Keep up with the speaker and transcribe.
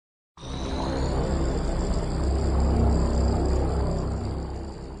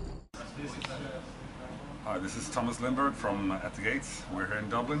This is Tomas Lindberg from At the Gates. We're here in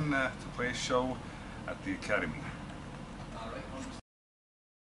Dublin to play a show at the Academy.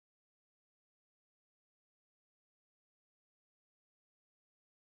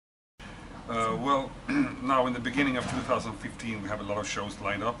 Well, now in the beginning of 2015 we have a lot of shows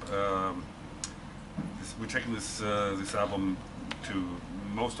lined up. We're taking this album to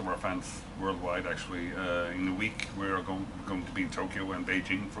most of our fans worldwide actually. In a week we're going to be in Tokyo and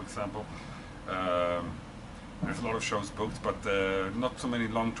Beijing, for example. There's a lot of shows booked, but not so many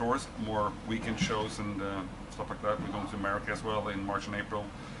long tours, more weekend shows and stuff like that. We're going to America as well in March and April.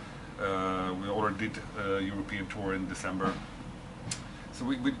 We already did a European tour in December. So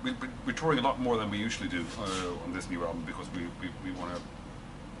we're touring a lot more than we usually do on this new album, because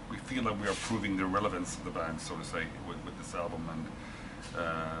we feel that we are proving the relevance of the band, so to say, with this album, and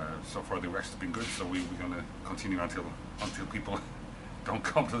so far the reaction's been good. So we're going to continue until people don't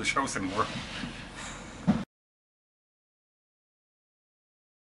come to the shows anymore.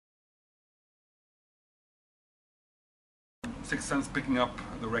 Sixth Sense picking up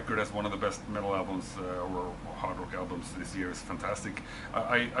the record as one of the best metal albums or hard rock albums this year is fantastic.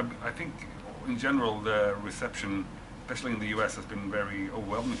 I think in general the reception, especially in the US, has been very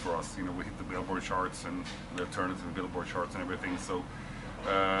overwhelming for us. You know, we hit the Billboard charts and the alternative Billboard charts and everything. So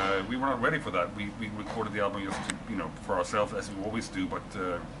we were not ready for that. We recorded the album just to, for ourselves, as we always do. But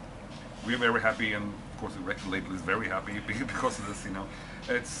we're very happy, and of course the record label is very happy because of this.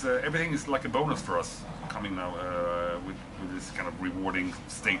 It's everything is like a bonus for us coming now with this kind of rewarding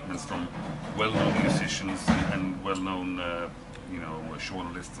statements from well-known musicians and well-known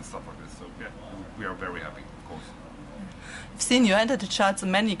journalists and stuff like this. So yeah, we are very happy, of course. I've seen you enter the charts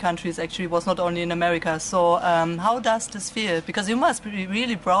in many countries. Actually, it was not only in America. So how does this feel? Because you must be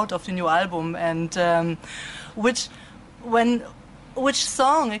really proud of the new album, and which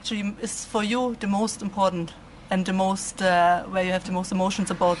song actually is for you the most important and the most where you have the most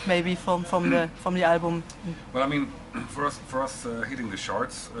emotions about, maybe from the album? Well, I mean, for us hitting the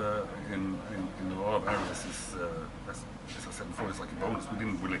charts in a lot of areas is, as I said before, it's like a bonus. We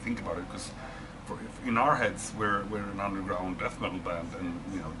didn't really think about it, because in our heads we're an underground death metal band, and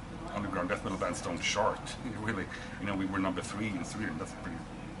underground death metal bands don't chart. Really, we were number 3 in Sweden. That's pretty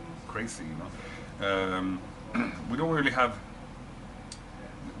crazy. We don't really have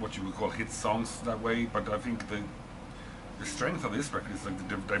what you would call hit songs that way, but I think the strength of this record is like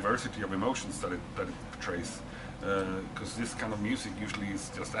the diversity of emotions that it portrays, because this kind of music usually is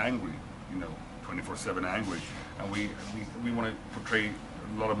just angry, 24/7 angry, and we want to portray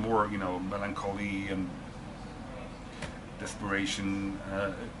a lot of more, melancholy and desperation.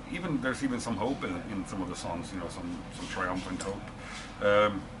 There's even some hope in some of the songs, some triumphant hope.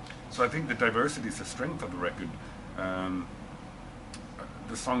 So I think the diversity is the strength of the record.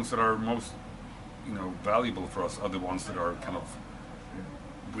 The songs that are most, valuable for us are the ones that are kind of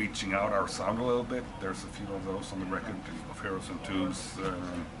reaching out our sound a little bit. There's a few of those on the record, of Heroes and Tombs,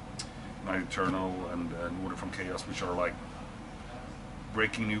 Night Eternal, and Order from Chaos, which are like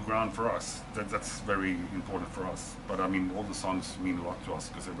breaking new ground for us. That's very important for us. But I mean, all the songs mean a lot to us,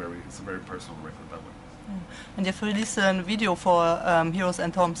 because it's a very personal record that way. And you've released a video for Heroes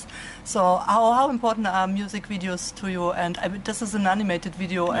and Tombs. So how important are music videos to you? And this is an animated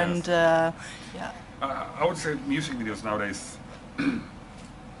video, yes. And yeah. I would say music videos nowadays, and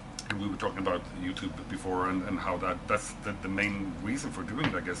we were talking about YouTube before, and how that's the main reason for doing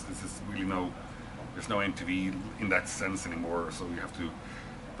it. I guess this is really there's no MTV in that sense anymore. So you have to.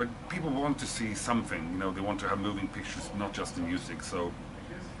 But people want to see something. They want to have moving pictures, not just the music. So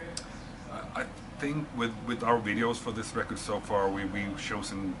I think with our videos for this record so far, we've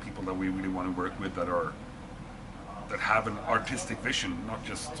chosen people that we really want to work with, that have an artistic vision, not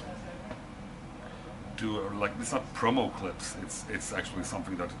just it's not promo clips. It's actually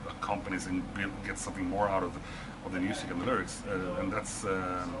something that accompanies and gets something more out of the music and the lyrics, and that's.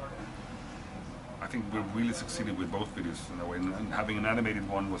 I think we really succeeded with both videos in a way, and having an animated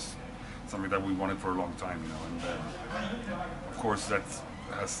one was something that we wanted for a long time, and of course that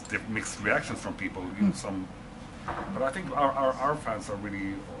has mixed reactions from people. But I think our fans are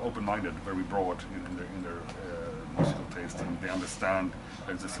really open-minded, very broad in their musical taste, and they understand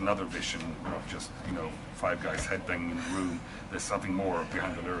there's another vision, not just 5 guys headbanging in the room. There's something more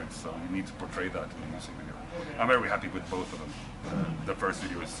behind the lyrics, so you need to portray that in the music video. I'm very happy with both of them. The first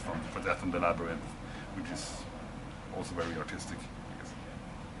video is For Death in the Labyrinth, which is also very artistic, I guess.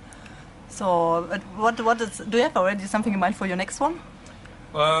 So do you have already something in mind for your next one?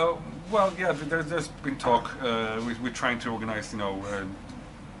 Well, yeah, there's been talk. We're trying to organize,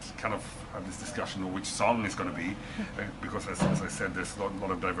 kind of have this discussion of which song is going to be, because as I said, there's a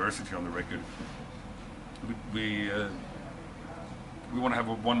lot of diversity on the record. we want to have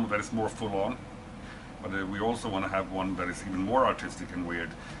one that is more full on, but we also want to have one that is even more artistic and weird.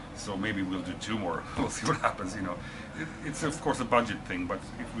 So maybe we'll do 2 more. We'll see what happens. You know, it's of course a budget thing, but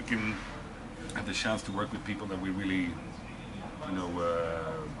if we can have the chance to work with people that we really, you know,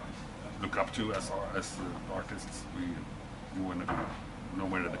 look up to as artists, we want to do no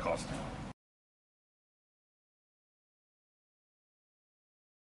matter the cost.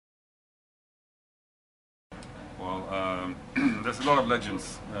 Well, there's a lot of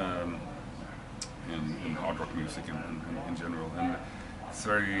legends in hard rock music in general, and it's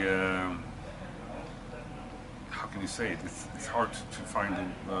very how can you say it? It's hard to find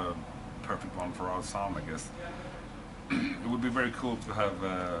the perfect one for our sound, I guess. It would be very cool to have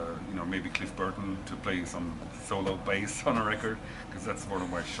you know, maybe Cliff Burton to play some solo bass on a record, because that's one of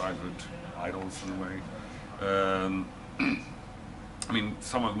my childhood idols in a way. I mean,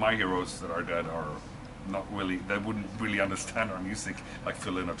 some of my heroes that are dead are not really, they wouldn't really understand our music, like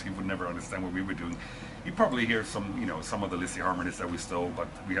Phil Lynott. He would never understand what we were doing. He'd probably hear some, you know, some of the Lizzie harmonies that we stole, but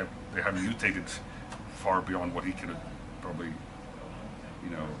they have mutated far beyond what he could probably, you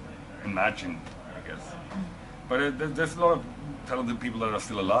know, imagine, I guess. But there's a lot of talented people that are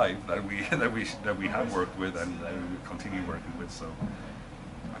still alive that we have worked with and we continue working with. So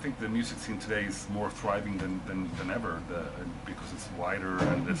I think the music scene today is more thriving than ever, because it's wider,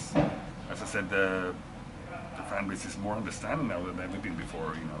 and it's, as I said, the fan base is more understanding now than ever been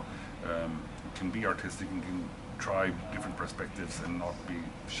before. You know, it can be artistic and can try different perspectives and not be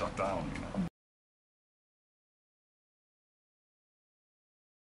shut down. You know.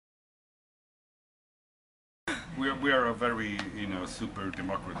 We are a very, you know, super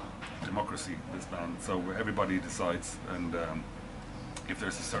democracy, this band. So everybody decides, and if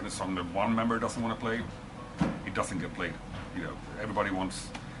there's a certain song that one member doesn't want to play, it doesn't get played. You know, everybody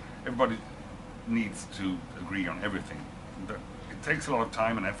needs to agree on everything. It takes a lot of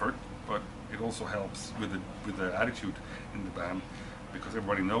time and effort, but it also helps with the attitude in the band, because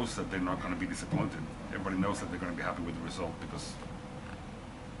everybody knows that they're not going to be disappointed. Everybody knows that they're going to be happy with the result, because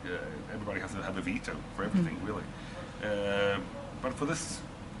everybody has to have a veto for everything, really. But for this,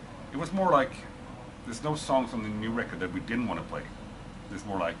 it was more like, there's no songs on the new record that we didn't want to play. There's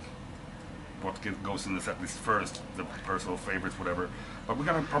more like what goes in the set list first, the personal favorites, whatever. But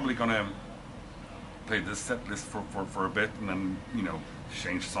we're probably gonna play this set list for a bit, and then, you know,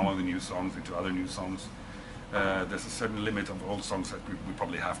 change some of the new songs into other new songs. There's a certain limit of old songs that we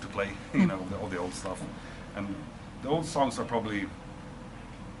probably have to play, you know, all the old stuff. And the old songs are probably,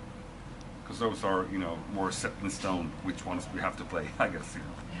 because those are, you know, more set in stone, which ones we have to play, I guess, you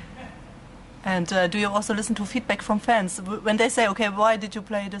know. And do you also listen to feedback from fans? When they say, okay, why did you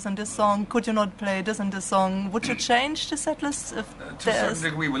play this and this song? Could you not play this and this song? Would you change the set list? To a certain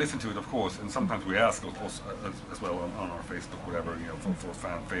degree, we listen to it, of course, and sometimes we ask, of course, as well on our Facebook, whatever, you know, for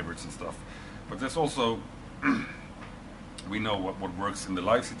fan favorites and stuff. But there's also, we know what works in the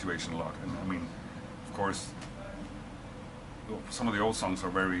live situation a lot. And I mean, of course, some of the old songs are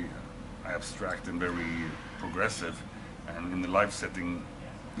very abstract and very progressive, and in the live setting,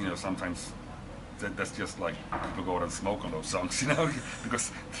 you know, sometimes that's just like people go out and smoke on those songs, you know,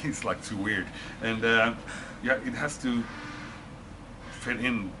 because it's like too weird. And yeah, it has to fit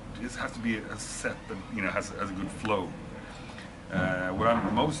in. It has to be a set that, you know, has a good flow. What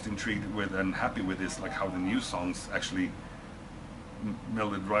I'm most intrigued with and happy with is like how the new songs actually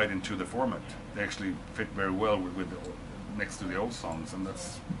melded right into the format. They actually fit very well with next to the old songs, and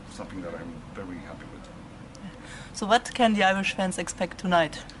that's something that I'm very happy with. So what can the Irish fans expect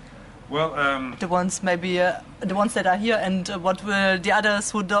tonight? Well, the ones maybe the ones that are here, and what will the others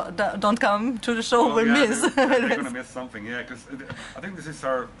who don't come to the show will miss? They're going to miss something, yeah. Because I think this is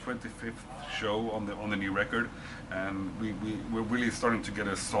our 25th show on the new record, and we're really starting to get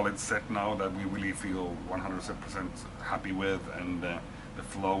a solid set now that we really feel 100% happy with, and the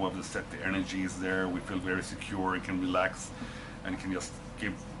flow of the set, the energy is there. We feel very secure and can relax, and can just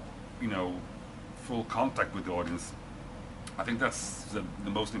give, you know, full contact with the audience. I think that's the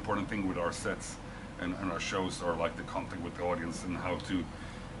most important thing with our sets and our shows, are like the contact with the audience, and how to,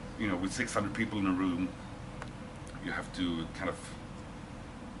 you know, with 600 people in a room, you have to kind of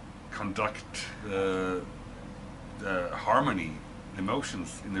conduct the harmony,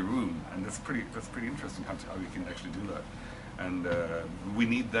 emotions in the room, and that's pretty interesting how you can actually do that. And we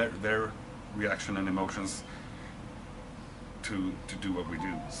need their reaction and emotions to do what we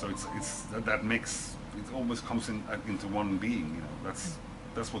do. So it's that mix. It almost comes into one being. You know,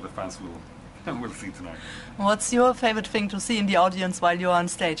 that's what the fans will see tonight. What's your favorite thing to see in the audience while you're on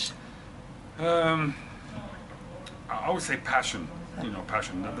stage? I would say passion. You know,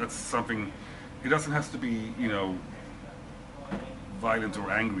 passion. That's something It doesn't have to be, you know, violent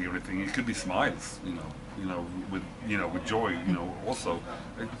or angry or anything. It could be smiles, with joy, also.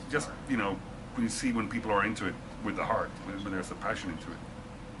 It just, when you see when people are into it with the heart, when there's a passion into it.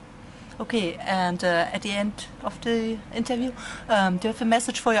 Okay, and at the end of the interview, do you have a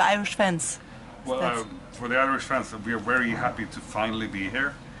message for your Irish fans? Well, for the Irish fans, we are very happy to finally be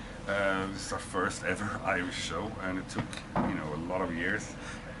here. This is our first ever Irish show, and it took, a lot of years,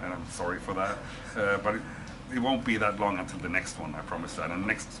 and I'm sorry for that. But it won't be that long until the next one, I promise that. And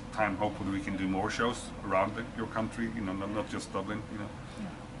next time, hopefully, we can do more shows around your country, not just Dublin,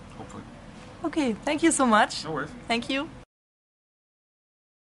 hopefully. Okay, thank you so much. No worries. Thank you.